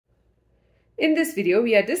In this video,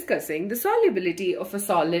 we are discussing the solubility of a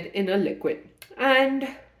solid in a liquid. And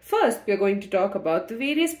first, we are going to talk about the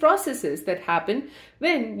various processes that happen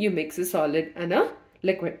when you mix a solid and a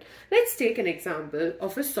liquid. Let's take an example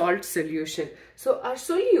of a salt solution. So our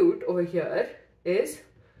solute over here is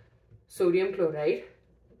sodium chloride.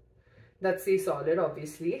 That's the solid,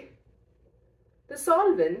 obviously. The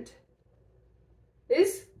solvent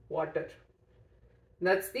is water.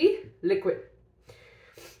 That's the liquid.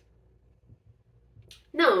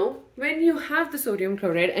 Now, when you have the sodium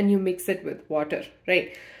chloride and you mix it with water,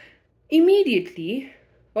 right, immediately,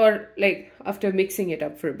 or like after mixing it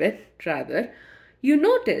up for a bit, rather, you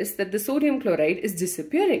notice that the sodium chloride is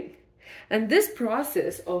disappearing. And this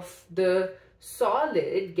process of the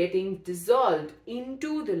solid getting dissolved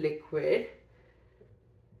into the liquid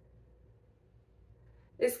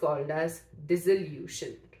is called as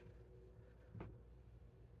dissolution.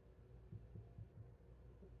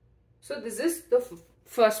 So this is the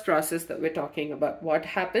first process that we're talking about. What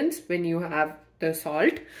happens when you have the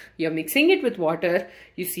salt, you're mixing it with water,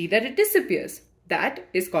 you see that it disappears. That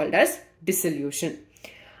is called as dissolution.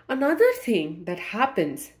 Another thing that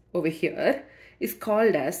happens over here is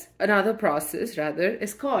called as, another process rather,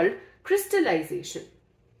 is called crystallization.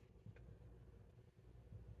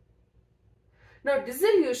 Now,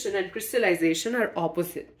 dissolution and crystallization are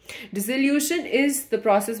opposite. Dissolution is the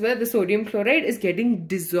process where the sodium chloride is getting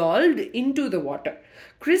dissolved into the water.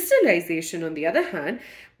 Crystallization, on the other hand,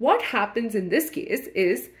 what happens in this case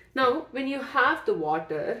is, now when you have the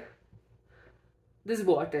water, this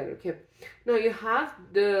water, okay, now you have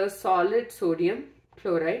the solid sodium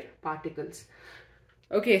chloride particles,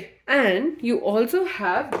 okay, and you also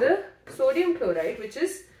have the sodium chloride which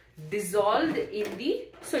is dissolved in the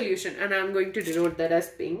solution, and I'm going to denote that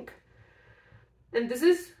as pink, and this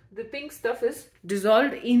is the pink stuff is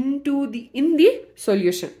dissolved into in the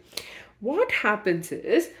solution. What happens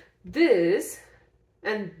is this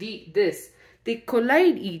and this, they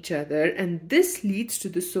collide each other, and this leads to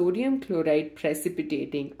the sodium chloride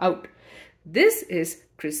precipitating out. This is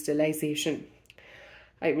crystallization.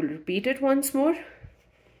 I will repeat it once more.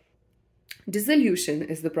 Dissolution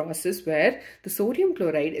is the process where the sodium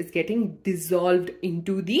chloride is getting dissolved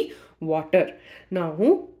into the water.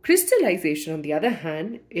 Now, crystallization, on the other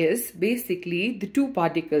hand, is basically the two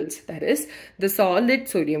particles, that is the solid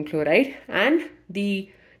sodium chloride and the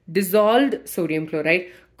dissolved sodium chloride,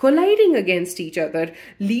 colliding against each other,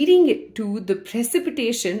 leading it to the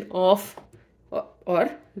precipitation of or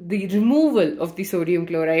the removal of the sodium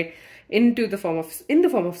chloride in the form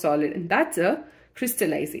of solid, and that's a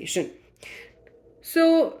crystallization.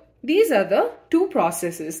 So these are the two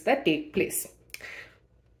processes that take place.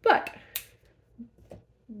 But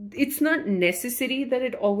it's not necessary that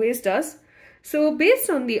it always does. So based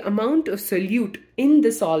on the amount of solute in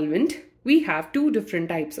the solvent, we have two different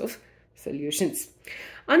types of solutions.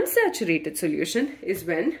 Unsaturated solution is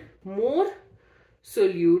when more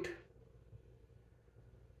solute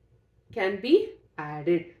can be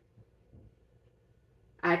added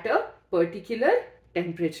at a particular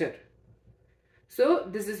temperature. So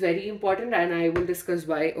this is very important, and I will discuss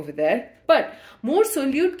why over there. But more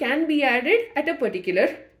solute can be added at a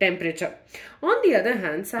particular temperature. On the other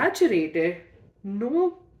hand, saturated,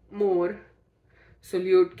 no more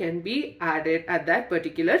solute can be added at that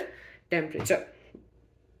particular temperature.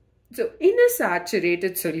 So in a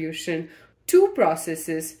saturated solution, two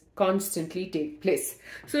processes constantly take place.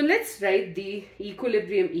 So let's write the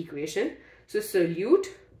equilibrium equation. So solute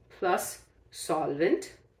plus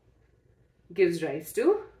solvent gives rise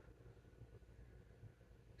to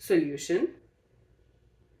solution.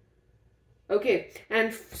 Okay,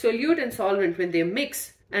 and solute and solvent, when they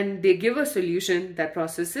mix and they give a solution, that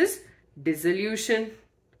process is dissolution.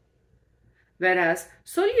 Whereas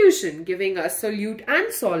solution giving us solute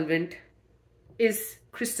and solvent is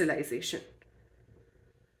crystallization.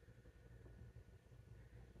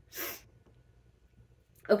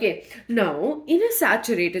 Okay, now in a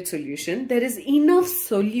saturated solution, there is enough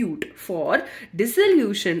solute for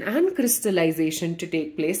dissolution and crystallization to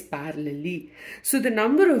take place parallelly. So the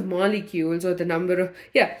number of molecules, or the number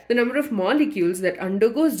of molecules that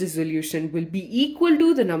undergoes dissolution will be equal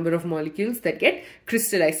to the number of molecules that get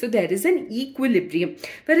crystallized. So there is an equilibrium.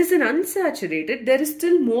 Whereas in unsaturated, there is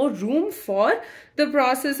still more room for the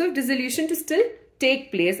process of dissolution to still take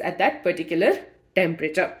place at that particular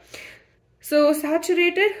temperature. So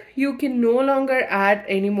saturated, you can no longer add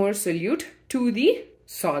any more solute to the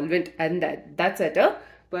solvent, and that's at a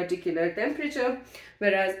particular temperature.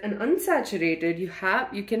 Whereas an unsaturated,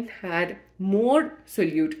 you can add more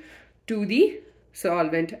solute to the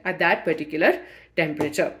solvent at that particular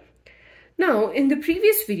temperature. Now, in the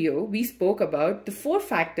previous video, we spoke about the 4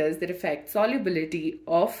 factors that affect solubility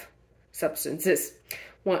of substances.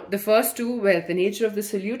 The first 2 were the nature of the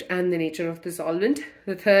solute and the nature of the solvent.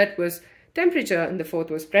 The third was temperature and the fourth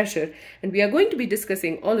was pressure. And we are going to be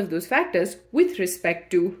discussing all of those factors with respect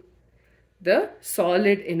to the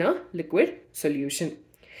solid in a liquid solution.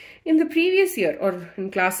 In the previous year, or in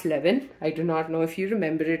class 11, I do not know if you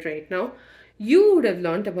remember it right now, you would have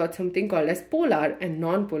learned about something called as polar and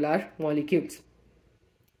non-polar molecules.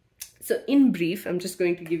 So in brief, I'm just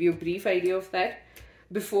going to give you a brief idea of that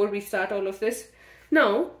before we start all of this.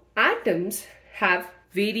 Now, atoms have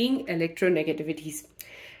varying electronegativities.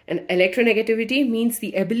 And electronegativity means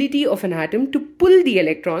the ability of an atom to pull the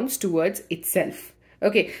electrons towards itself.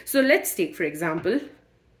 Okay, so let's take, for example,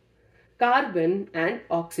 carbon and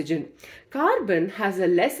oxygen. Carbon has a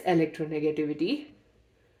less electronegativity,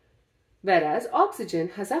 whereas oxygen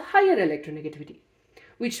has a higher electronegativity.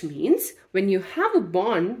 Which means when you have a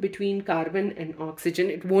bond between carbon and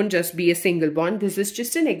oxygen, it won't just be a single bond. This is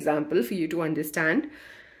just an example for you to understand.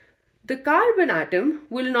 The carbon atom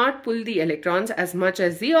will not pull the electrons as much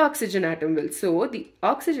as the oxygen atom will. So the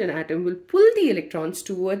oxygen atom will pull the electrons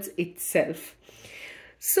towards itself.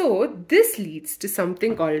 So this leads to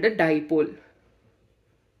something called a dipole.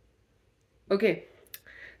 Okay.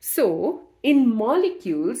 So in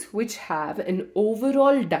molecules which have an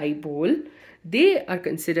overall dipole, they are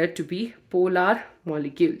considered to be polar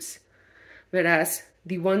molecules. Whereas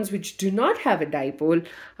the ones which do not have a dipole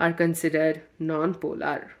are considered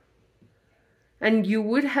non-polar. And you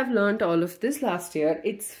would have learned all of this last year.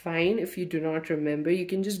 It's fine if you do not remember. You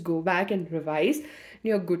can just go back and revise and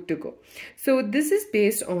you're good to go. So this is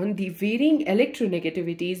based on the varying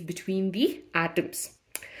electronegativities between the atoms.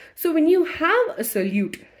 So when you have a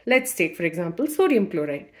solute, let's take for example sodium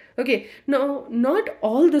chloride. Okay, now not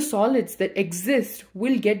all the solids that exist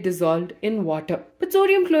will get dissolved in water, but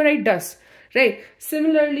sodium chloride does, right?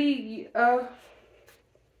 Similarly, for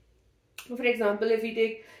example, if we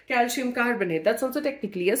take calcium carbonate, that's also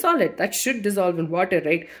technically a solid that should dissolve in water,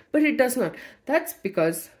 right? But it does not. That's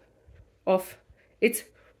because of its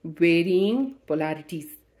varying polarities.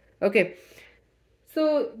 Okay.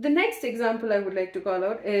 So the next example I would like to call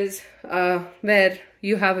out is where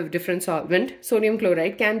you have a different solvent. Sodium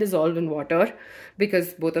chloride can dissolve in water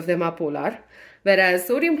because both of them are polar. Whereas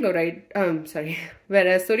sodium chloride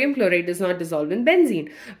does not dissolve in benzene.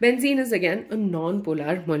 Benzene is again a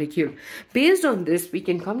non-polar molecule. Based on this, we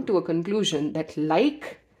can come to a conclusion that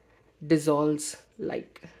like dissolves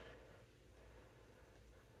like.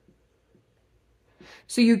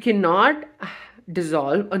 So you cannot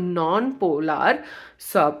dissolve a non-polar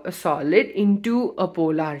solid into a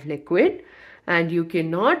polar liquid, and you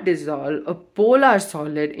cannot dissolve a polar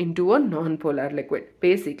solid into a non-polar liquid.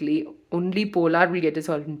 Basically, only polar will get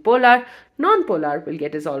dissolved in polar, non-polar will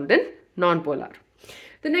get dissolved in non-polar.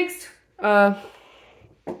 The next one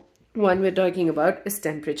we're talking about is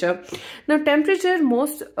temperature. Now temperature,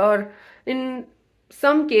 in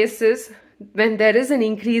some cases, when there is an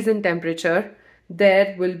increase in temperature,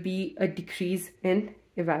 there will be a decrease in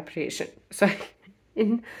evaporation,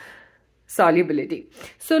 in solubility.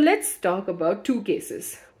 So let's talk about 2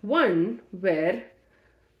 cases. One where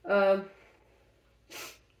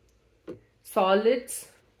solids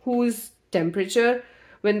whose temperature,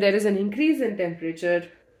 when there is an increase in temperature,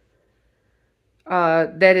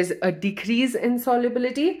 there is a decrease in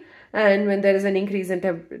solubility, and when there is an increase in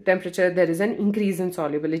temperature, there is an increase in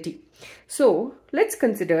solubility. So let's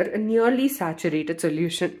consider a nearly saturated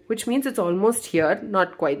solution, which means it's almost here,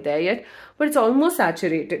 not quite there yet, but it's almost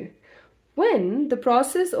saturated. When the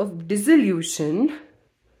process of dissolution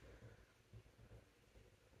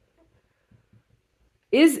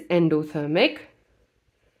is endothermic,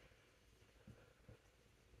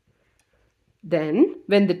 then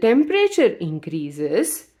when the temperature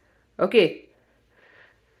increases, okay,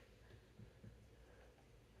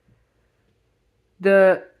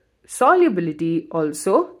 the solubility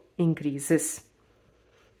also increases.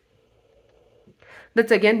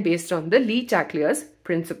 That's again based on the Lee-Chaclier's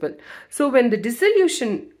principle. So when the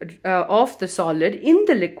dissolution of the solid in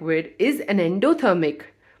the liquid is an endothermic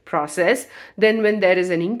process, then when there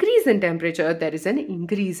is an increase in temperature, there is an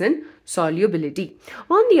increase in solubility.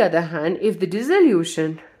 On the other hand, if the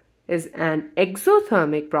dissolution is an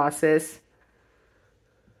exothermic process,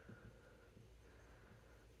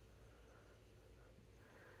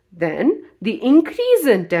 then the increase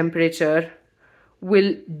in temperature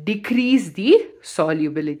will decrease the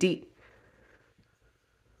solubility.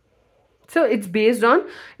 So it's based on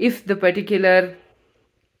if the particular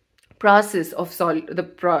process of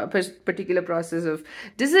particular process of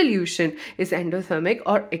dissolution is endothermic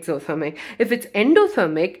or exothermic. If it's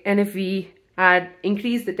endothermic, and if we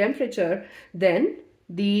increase the temperature, then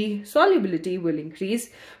the solubility will increase,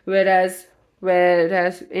 whereas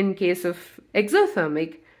in case of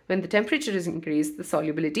exothermic, when the temperature is increased, the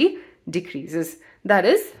solubility decreases. That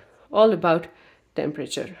is all about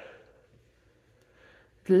temperature.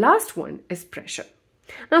 The last one is pressure.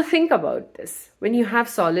 Now think about this. When you have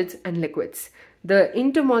solids and liquids, the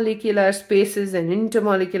intermolecular spaces and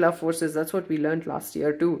intermolecular forces, that's what we learned last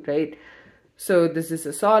year too, right? So this is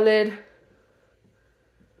a solid.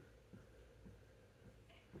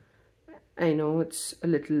 I know it's a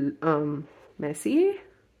little messy.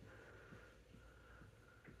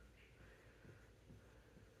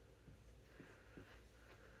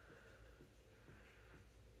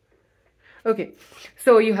 Okay,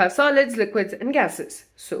 so you have solids, liquids, and gases.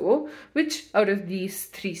 So which out of these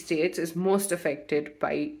three states is most affected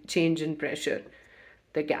by change in pressure?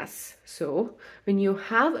 The gas. So when you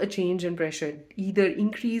have a change in pressure, either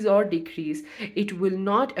increase or decrease, it will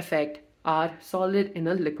not affect our solid in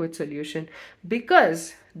a liquid solution,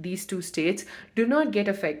 because these two states do not get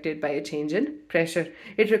affected by a change in pressure.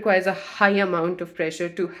 It requires a high amount of pressure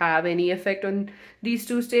to have any effect on these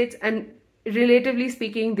two states, and relatively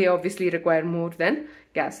speaking, they obviously require more than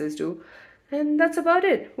gases do. And that's about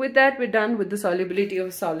it. With that, we're done with the solubility of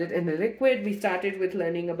a solid in a liquid. We started with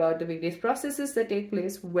learning about the various processes that take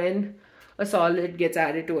place when a solid gets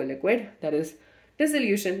added to a liquid, that is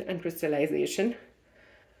dissolution and crystallization.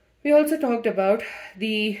 We also talked about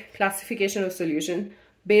the classification of solution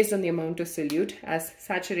based on the amount of solute as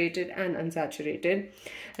saturated and unsaturated,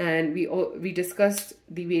 and we discussed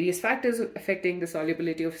the various factors affecting the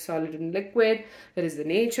solubility of solid and liquid, that is the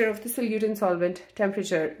nature of the solute and solvent,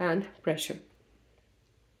 temperature, and pressure.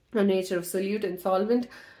 The nature of solute and solvent,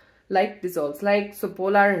 like dissolves like, so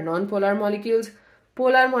polar and non-polar molecules.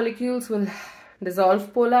 Polar molecules will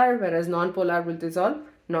dissolve polar, whereas non-polar will dissolve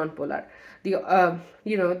non-polar. The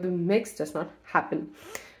mix does not happen.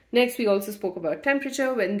 Next, we also spoke about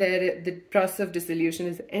temperature. When the process of dissolution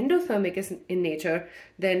is endothermic in nature,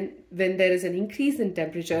 then when there is an increase in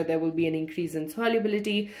temperature, there will be an increase in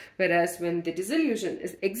solubility, whereas when the dissolution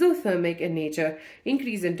is exothermic in nature,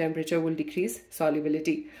 increase in temperature will decrease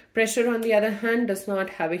solubility. Pressure, on the other hand, does not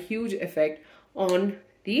have a huge effect on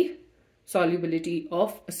the solubility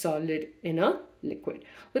of a solid in a liquid.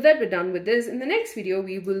 With that, we're done with this. In the next video,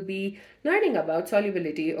 we will be learning about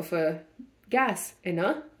solubility of a gas in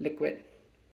a liquid.